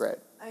 Great.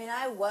 I mean,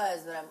 I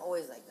was, but I'm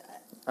always like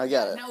that. I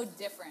get it. No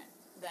different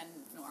than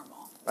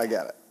normal. I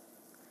get it.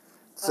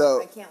 Oh,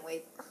 So I can't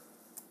wait. I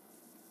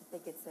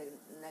think it's the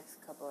next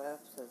couple of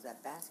episodes,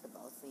 that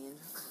basketball scene.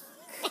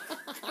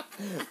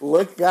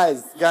 look,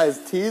 guys,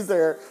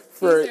 teaser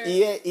for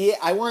Teaser. EA.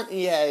 I want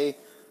EA.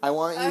 I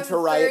want I you have to a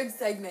write. third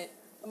segment.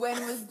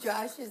 When was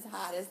Josh's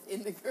hottest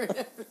in the current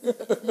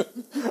episode?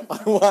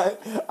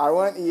 I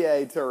want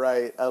EA to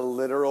write a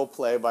literal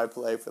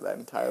play-by-play for that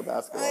entire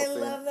basketball I scene.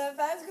 love that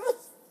basketball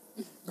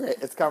scene. Great,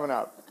 it's coming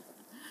up.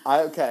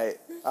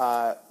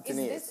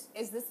 Denise.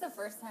 Is this the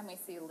first time we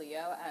see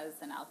Leo as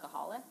an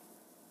alcoholic?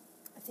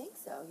 I think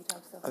so. He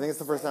talks so I think it's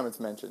the first time it's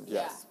mentioned.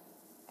 Yes.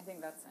 Yeah. I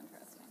think that's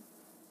interesting.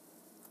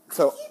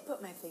 So I can't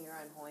put my finger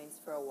on Hoynes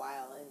for a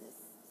while in this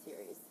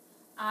series.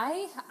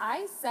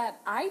 I said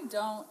I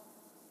don't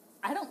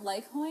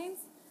like Hoynes,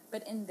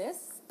 but in this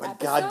but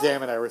episode, God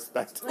damn it, I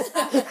respect it.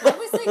 I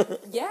was like,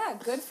 yeah,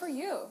 good for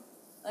you.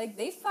 Like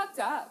they fucked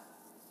up,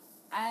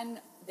 and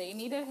they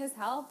needed his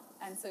help,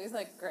 and so he's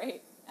like,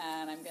 great,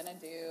 and I'm gonna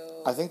do.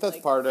 I think that's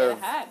like, part get of.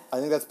 ahead. I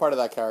think that's part of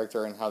that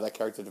character and how that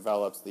character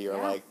develops. That you're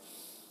Yeah. like,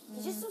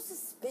 He's just so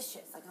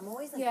suspicious. Like, I'm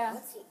always like, Yeah.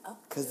 what's he up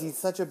to? because he's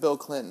such a Bill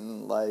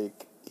Clinton.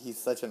 Like he's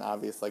such an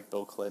obvious like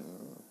Bill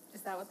Clinton.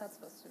 Is that what that's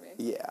supposed to be?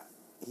 Yeah,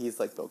 he's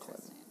like Bill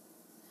Clinton. Interesting.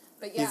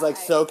 But yeah, He's like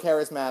so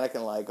charismatic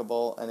and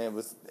likable, and it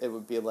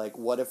would be like,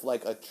 what if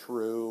like a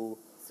true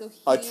So he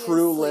a is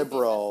true sleeping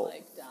liberal- with,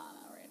 like Donna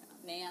right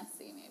now.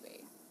 Nancy,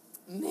 maybe.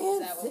 Is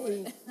that what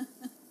Nancy. we're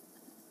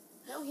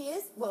No, he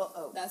is.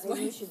 Well, That's maybe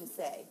what- you shouldn't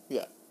say.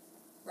 yeah.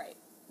 right?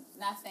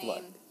 Nothing.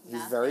 Look, he's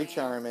nothing. very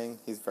charming.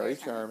 He's very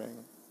Very charming.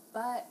 charming.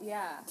 But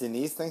yeah,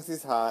 Denise thinks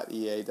he's hot.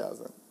 EA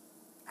doesn't.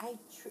 I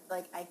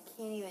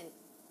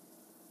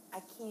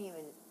can't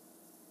even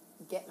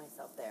get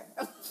myself there.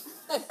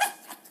 I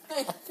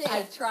I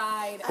can't.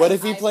 tried. What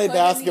if he I played put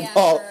in the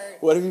basketball? effort.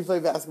 What if he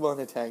played basketball in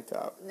a tank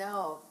top?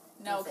 No.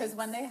 No, because thanks.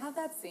 when they have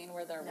that scene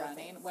where they're No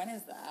running, thanks. when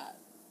is that?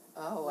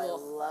 Oh, I Ugh.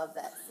 love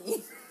that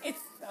scene.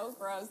 It's so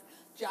gross.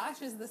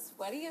 Josh is the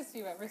sweatiest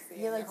you've ever seen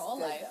He in your looks whole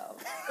good life.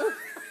 though.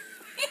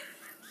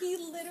 He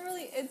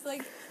literally, it's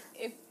like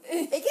if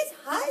It gets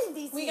hot in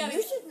DC. We gotta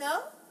You get- should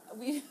know.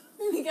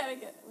 we gotta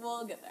get.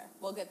 We'll get there.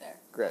 We'll get there.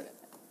 Great.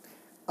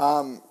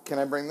 We'll get there. Can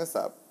I bring this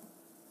up?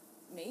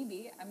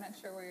 Maybe I'm not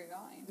sure where you're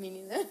going.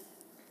 Meaning that.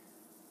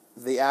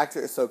 The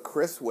actor, so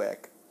Chris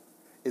Wick,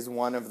 is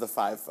one of the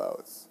 5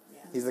 votes. Yeah.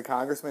 He's a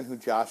congressman who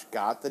Josh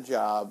got the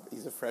job.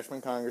 He's a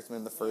freshman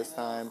congressman the first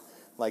time.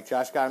 Like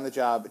Josh got him the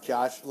job.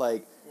 Josh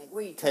like What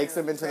are you takes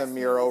trying him to into the impress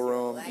me mural with your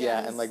room. language?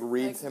 Yeah, and like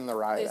reads him the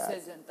riot This act.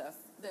 isn't this.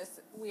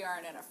 We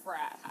aren't in a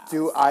frat house.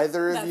 Do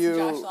either of That's you?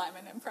 Josh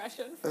Lyman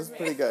impression for That's me.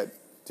 pretty good.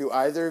 Do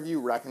either of you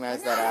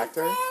recognize that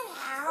actor?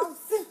 House.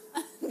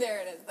 There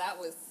it is. That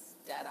was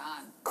dead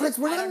on. Chris,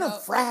 we're I not in don't a know-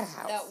 frat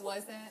house. That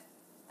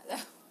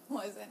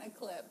wasn't a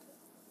clip.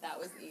 That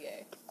was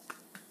EA.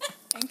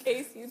 In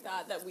case you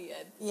thought that we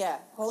had. Yeah,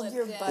 hold Clipped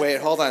your in. butt. Wait,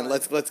 hold on.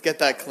 everyone. Let's get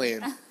that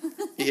clean.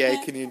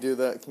 EA, can you do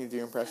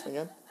your impression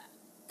again?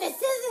 This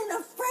isn't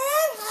a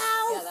frat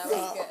house. Yeah, that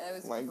was good. That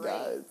was Oh my great.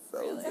 God, it's so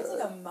really. That's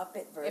like a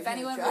Muppet version. If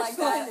anyone of would Josh like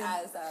that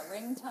Lyman. as a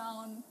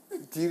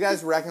ringtone, Do you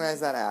guys recognize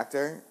that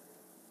actor?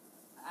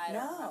 I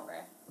don't No.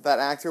 remember. That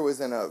actor was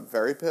in a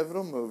very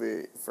pivotal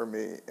movie for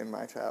me in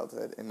my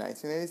childhood in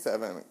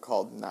 1987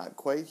 called Not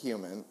Quite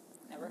Human.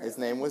 Never heard His of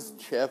name was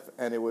Chip,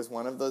 and it was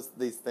one of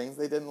these things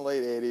they did in the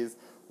late 80s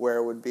where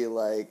it would be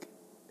like,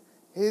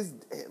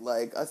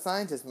 a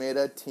scientist made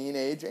a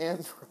teenage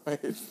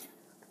android.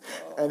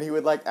 And he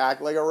would like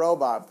act like a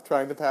robot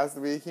trying to pass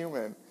to be a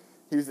human.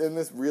 He was in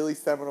this really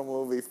seminal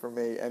movie for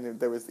me, and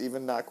there was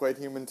even Not Quite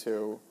Human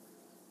 2.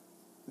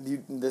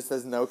 This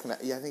has no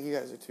connect. Yeah, I think you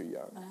guys are too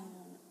young.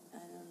 I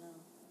don't know.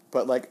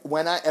 But like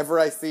whenever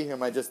I see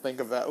him, I just think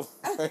of that.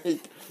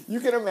 Like you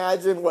can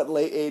imagine what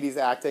late 80s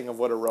acting of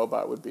what a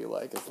robot would be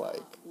like. It's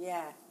like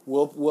Yeah.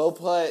 we'll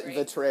put the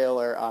Great.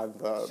 trailer on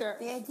the Sure.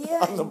 The idea.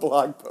 on the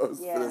blog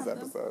post Yeah. for this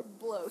episode.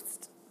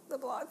 Bloast. The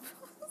blog post.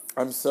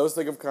 I'm so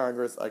sick of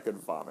Congress, I could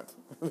vomit.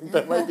 I think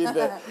that might be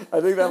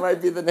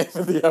the name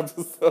of the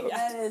episode.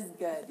 That is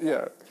good.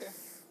 Yeah. True.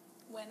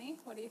 Winnie,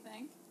 what do you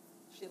think?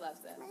 She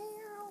loves it.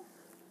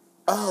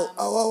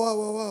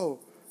 Oh.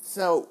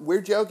 So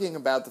we're joking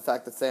about the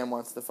fact that Sam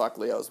wants to fuck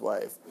Leo's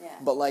wife. Yeah.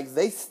 But like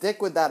they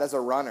stick with that as a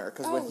runner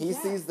because when Oh, he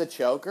yeah. sees the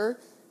choker,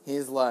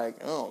 he's like,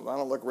 oh,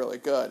 that'll look really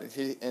good.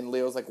 And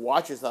Leo's like,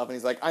 watch yourself. And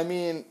he's like, I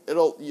mean,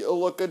 it'll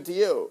look good to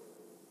you.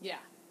 Yeah.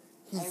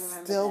 He I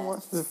remember still that.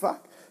 wants to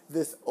fuck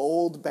this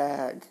old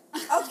bag.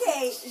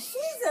 Okay, she's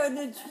an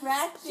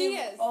attractive She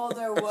is.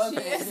 older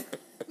woman. She is.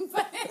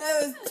 But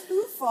That was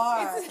too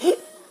far.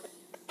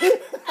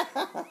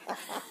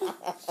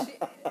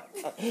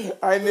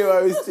 I knew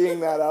I was teeing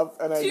that up,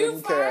 and I too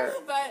didn't far, care.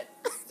 but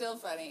still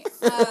funny.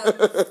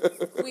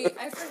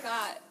 I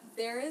forgot.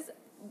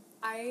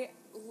 I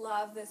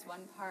love this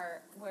one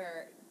part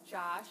where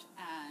Josh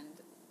and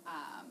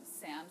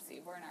Sam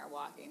Seaborn are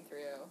walking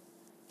through,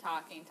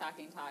 talking,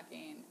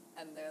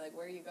 and they're like,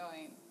 where are you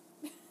going?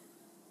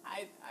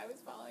 I was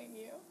following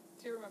you.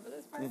 Do you remember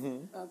this part?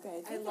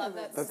 Okay, I love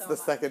that That's so the much.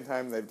 second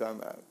time they've done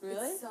that.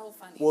 Really? It's so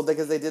funny. Well,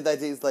 because they did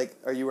that. He's like,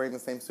 "Are you wearing the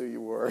same suit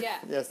you wore Yeah.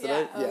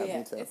 yesterday?" Yeah. Oh, yeah.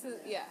 Me too.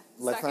 Yeah.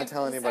 Let's not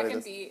tell anybody Second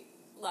this. beat,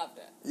 loved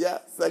it. Yeah,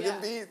 second Yeah.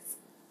 beats.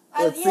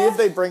 Let's see yeah. if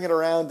they bring it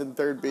around in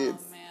third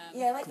beats. Oh man.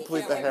 Yeah, I like it. Complete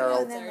Yeah, the every now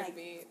Herald. and then, Third like,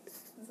 beat.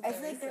 I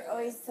feel like they're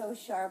always so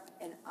sharp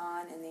and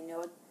on, and they know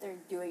what they're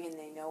doing, and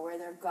they know where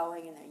they're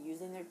going, and they're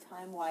using their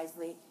time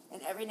wisely.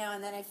 And every now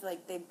and then, I feel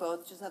like they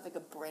both just have like a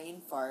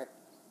brain fart,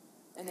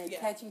 and they Yeah.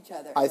 catch each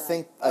other. I and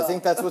think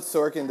like, that's what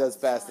Sorkin does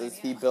best telling is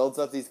he you. builds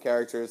up these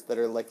characters that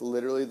are like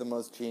literally the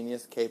most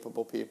genius,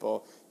 capable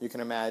people you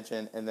can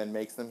imagine, and then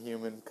makes them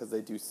human because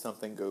they do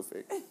something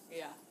goofy.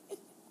 Yeah.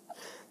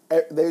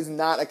 There's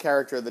not a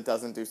character that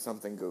doesn't do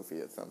something goofy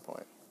at some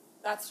point.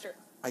 That's true.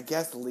 I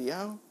guess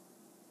Leo.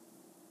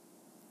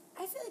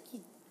 I feel like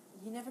he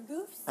never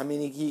goofs. I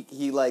mean,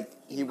 he was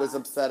mocks.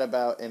 upset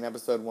about in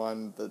episode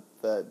 1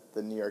 the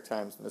New York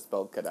Times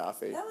misspelled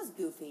Gaddafi. That was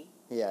goofy.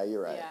 Yeah,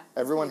 you're right. Yeah.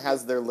 Everyone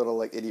has their little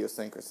like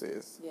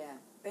idiosyncrasies. Yeah,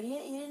 but he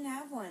didn't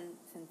have one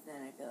since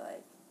then. I feel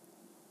like.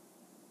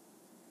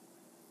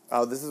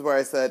 Oh, this is where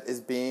I said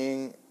is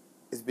being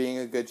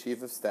a good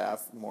chief of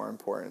staff more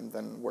important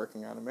than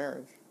working on a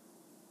marriage?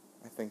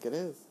 I think it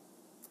is.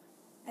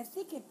 I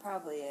think it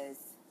probably is.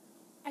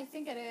 I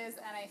think it is,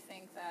 and I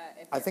think that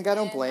if I you're think I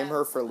don't in blame that,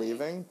 her for like-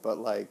 leaving, but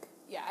like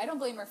Yeah, I don't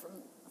blame her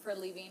for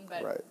leaving,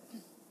 but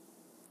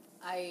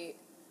right.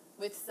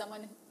 with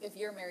someone, if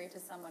you're married to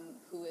someone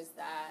who is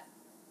that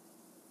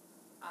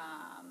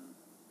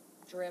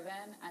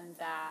driven and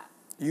that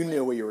You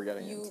knew what you were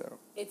getting you, into.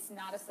 it's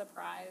not a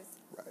surprise,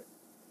 Right.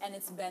 and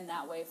it's been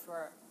that way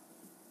for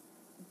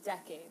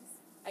decades.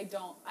 I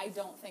don't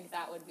think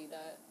that would be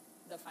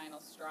the final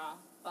straw,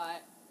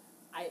 but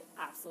I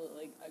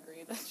absolutely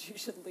agree that you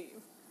should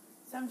leave.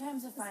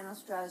 Sometimes the final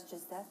straw is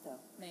just that, though.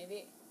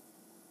 Maybe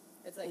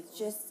it's like It's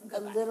just a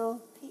goodbye.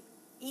 little.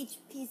 Each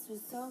piece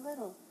was so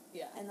little,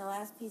 Yeah. and the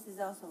last piece is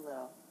also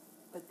little,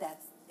 but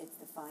it's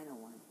the final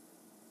one.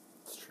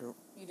 It's true.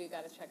 You do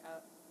got to check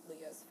out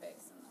Leo's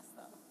face in this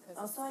though. 'Cause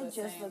Also, I it's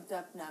the just same. looked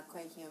up Not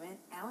Quite Human.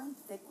 Alan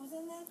Thicke was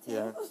in that too.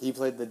 Yeah, he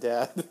played the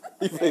dad.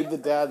 He played the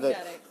dad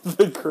We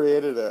that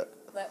created it.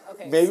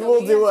 Okay, Maybe so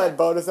we'll we do have a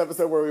bonus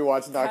episode where we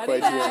watch Not Cutting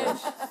Quite Human.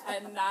 Edge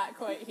and Not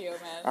Quite Human.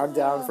 I'm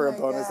down Oh for a my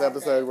bonus God.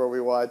 episode where we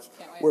watch,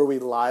 Can't wait. where we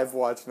live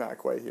watch Not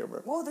Quite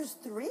Human. Whoa, there's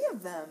 3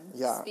 of them.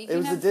 Yeah, Speaking it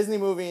was a of- Disney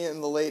movie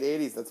in the late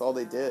 '80s. That's all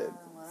they did.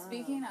 Wow.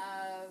 Speaking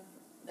of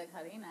the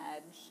cutting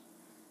edge,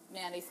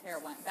 Mandy's hair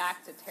went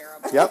back to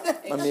terrible. Yep,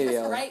 It's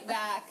immediately. right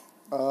back.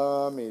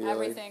 Immediately.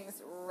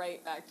 Everything's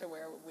right back to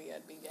where we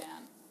had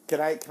began. Can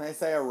I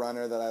say a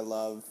runner that I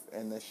love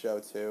in this show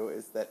too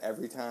is that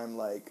every time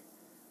like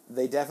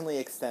they definitely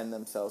extend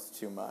themselves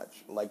too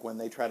much. Like when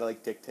they try to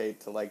like dictate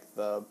to like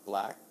the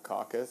Black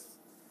Caucus,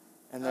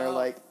 and they're Oh.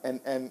 like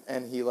and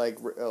he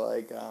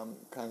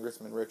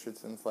Congressman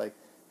Richardson's like,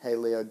 hey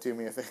Leo, do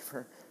me a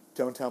favor,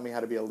 don't tell me how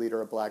to be a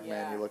leader of black men.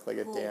 Yeah. You look like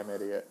a Oof. damn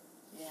idiot.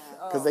 Yeah.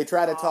 Because they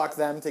try to talk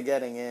them to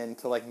getting in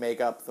to like make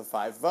up the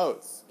 5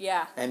 votes.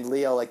 Yeah. And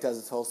Leo like does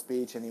his whole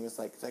speech, and he was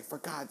like, for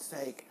God's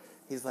sake,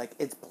 he's like,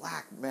 it's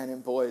black men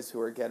and boys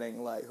who are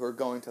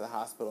going to the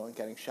hospital and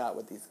getting shot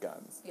with these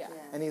guns. Yeah. Yeah.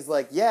 And he's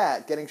like, yeah,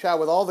 getting shot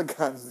with all the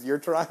guns. You're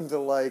trying to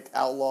like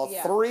outlaw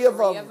Yeah. 3 of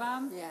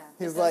them. Yeah.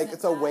 He's It like, doesn't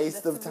it's a matter.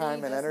 waste The of time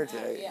 3 and doesn't energy.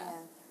 matter. Yeah. Yeah.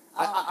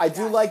 Oh I my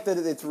do gosh. like that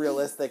it's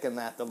realistic in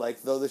that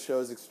like though the show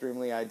is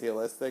extremely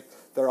idealistic,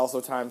 there are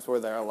also times where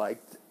they're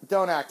like,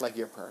 don't act like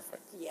you're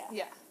perfect. Yeah.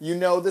 Yeah. You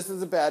know this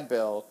is a bad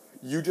bill.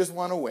 You just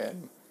want to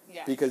win.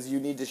 Yeah. Because you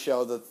need to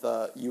show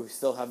that you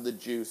still have the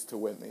juice to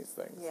win these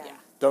things. Yeah. Yeah.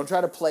 Don't try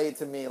to play it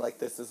to me like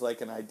this is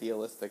like an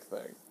idealistic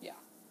thing. Yeah.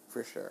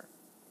 For sure.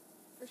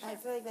 For sure. I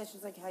feel like that's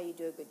just like how you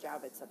do a good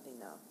job at something,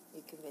 though.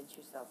 You convince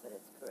yourself that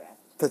it's correct.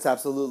 That's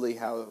absolutely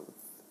how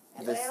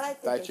But this, I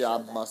like that that they show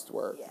job that. must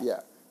work. Yeah. Yeah.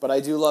 But I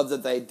do love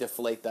that they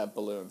deflate that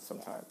balloon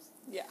sometimes.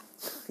 Yeah.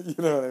 You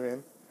know what I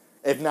mean?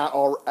 If not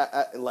all,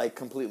 like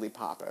completely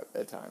pop it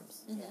at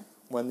times. Yeah.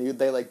 When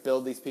they like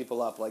build these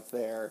people up like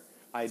they're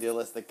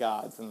idealistic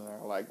gods, and they're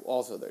like,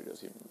 also they're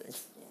just human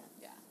beings. Yeah.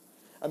 Yeah.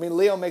 I mean,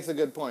 Leo makes a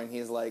good point.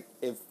 He's like,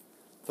 if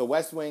the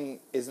West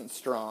Wing isn't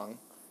strong,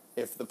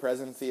 if the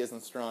presidency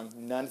isn't strong,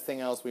 nothing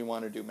else we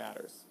want to do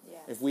matters. Yeah.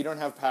 If we don't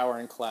have power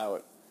and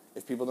clout,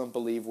 if people don't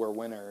believe we're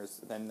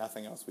winners, then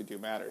nothing else we do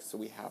matters. So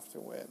we have to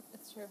win.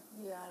 It's true.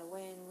 You gotta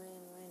win,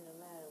 no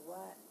matter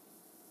what.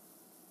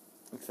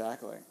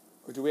 Exactly.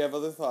 Do we have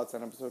other thoughts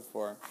on episode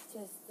 4? I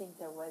just think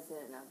there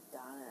wasn't enough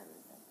Donna in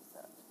this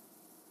episode.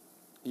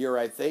 You're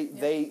right.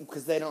 They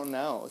because they don't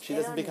know. She They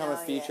doesn't don't become a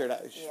know featured.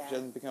 yet. She Yeah.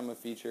 doesn't become a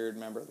featured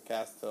member of the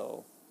cast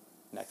till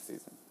next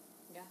season.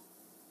 Yeah.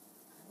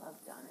 I love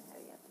Donna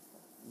heavy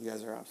episode. You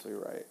guys are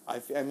absolutely right.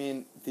 I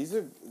mean, these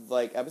are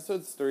like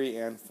episodes 3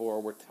 and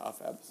 4 were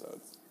tough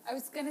episodes. I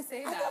was gonna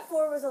say I that. thought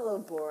 4 was a little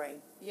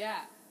boring.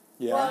 Yeah.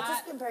 Yeah. Well, Not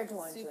just compared to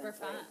 1, 2, super and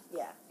 3. fun.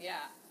 Yeah. Yeah.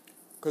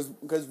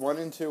 Because 1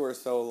 and 2 are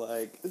so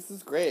like, this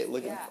is great.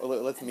 Look, Yeah.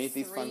 let's And meet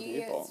these fun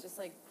 3, people. It's just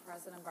like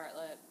President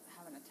Bartlett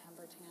having a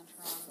temper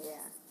tantrum.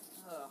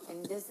 Yeah. Ugh.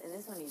 And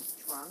this one, he's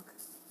drunk.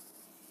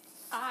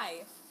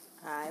 I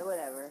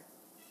Whatever.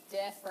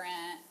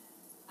 different.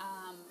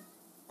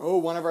 Oh,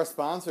 one of our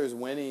sponsors,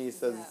 Winnie,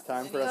 says Yeah. it's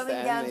time for Winnie. us to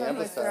Coming down end the from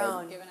her episode.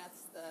 throne. Giving us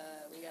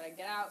we gotta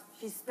get out,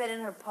 She's spinning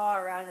her paw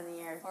around in the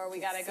air. or we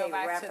to gotta say, go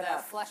back wrap to it the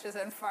up. flushes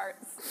and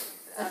farts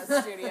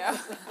studio.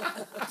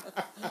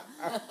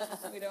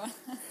 We don't.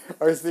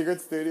 Our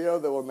secret studio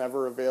that we'll never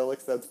reveal,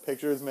 except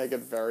pictures make it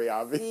very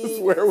obvious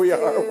Secret where we are.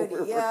 when we're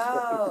recording.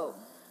 studio.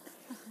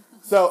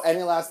 So,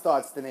 any last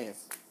thoughts,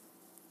 Denise?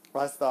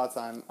 Last thoughts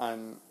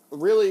on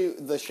really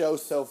the show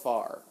so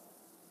far,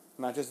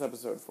 not just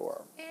episode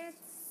 4.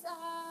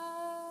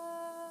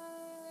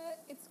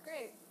 It's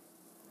great.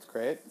 It's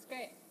great. It's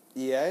great.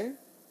 EA.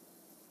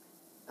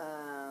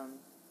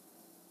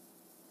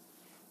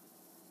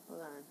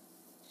 Hold on.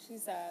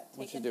 She's What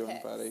taking you doing,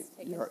 pics, buddy?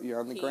 taking You're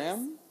on the pics.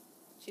 gram.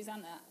 She's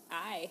on the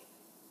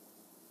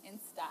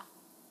Insta.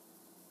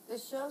 The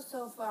show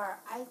so far,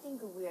 I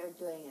think we are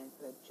doing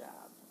a good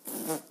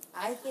job.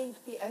 I think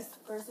a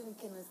person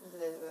can listen to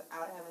this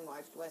without having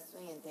watched West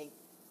Wing and think,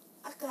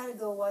 I gotta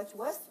go watch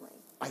West Wing.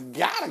 I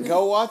gotta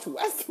go watch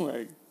West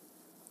Wing.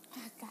 I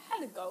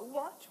gotta go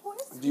watch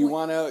West Do you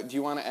Wing.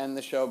 want to end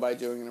the show by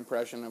doing an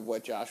impression of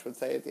what Josh would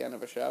say at the end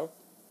of a show?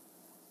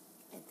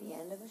 At the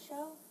end of a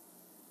show?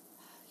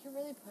 You're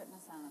really putting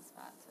us on the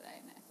spot today,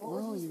 Nick.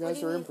 Well, you what guys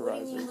do are mean- What do you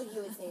improvisers. mean what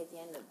you would say at the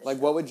end of the Like,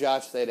 show? what would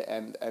Josh say to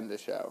end the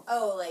show?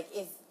 Oh, like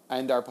if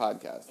End our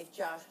podcast.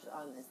 Josh was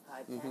on this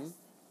podcast, Mhm.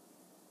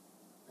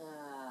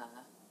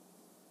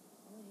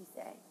 what would he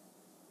say?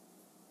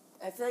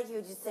 I feel like he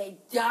would just say,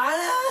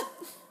 Donna!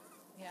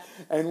 Yeah.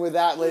 And with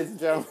that, ladies and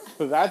gentlemen,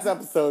 that's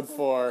episode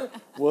 4.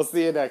 We'll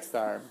see you next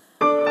time.